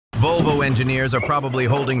Volvo engineers are probably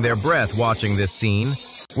holding their breath watching this scene,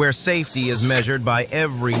 where safety is measured by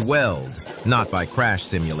every weld, not by crash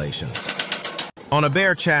simulations. On a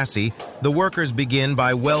bare chassis, the workers begin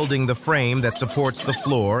by welding the frame that supports the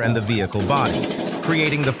floor and the vehicle body,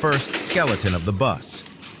 creating the first skeleton of the bus.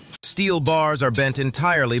 Steel bars are bent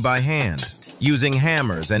entirely by hand, using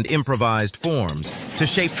hammers and improvised forms to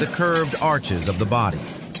shape the curved arches of the body.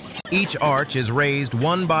 Each arch is raised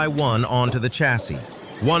one by one onto the chassis.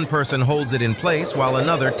 One person holds it in place while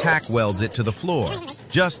another tack welds it to the floor,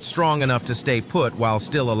 just strong enough to stay put while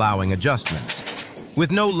still allowing adjustments.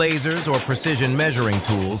 With no lasers or precision measuring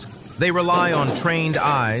tools, they rely on trained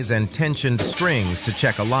eyes and tensioned strings to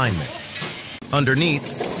check alignment.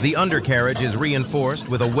 Underneath, the undercarriage is reinforced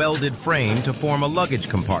with a welded frame to form a luggage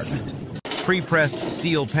compartment. Pre-pressed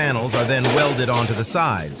steel panels are then welded onto the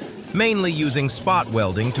sides, mainly using spot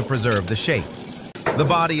welding to preserve the shape. The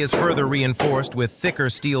body is further reinforced with thicker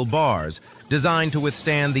steel bars designed to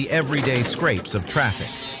withstand the everyday scrapes of traffic.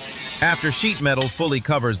 After sheet metal fully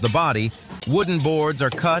covers the body, wooden boards are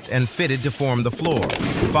cut and fitted to form the floor,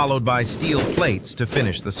 followed by steel plates to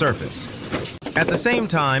finish the surface. At the same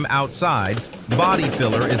time, outside, body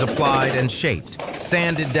filler is applied and shaped,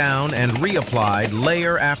 sanded down and reapplied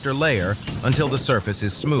layer after layer until the surface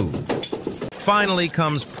is smooth. Finally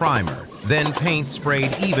comes primer, then paint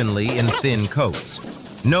sprayed evenly in thin coats.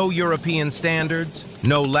 No European standards,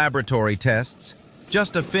 no laboratory tests,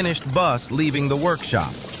 just a finished bus leaving the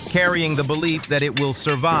workshop, carrying the belief that it will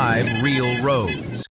survive real roads.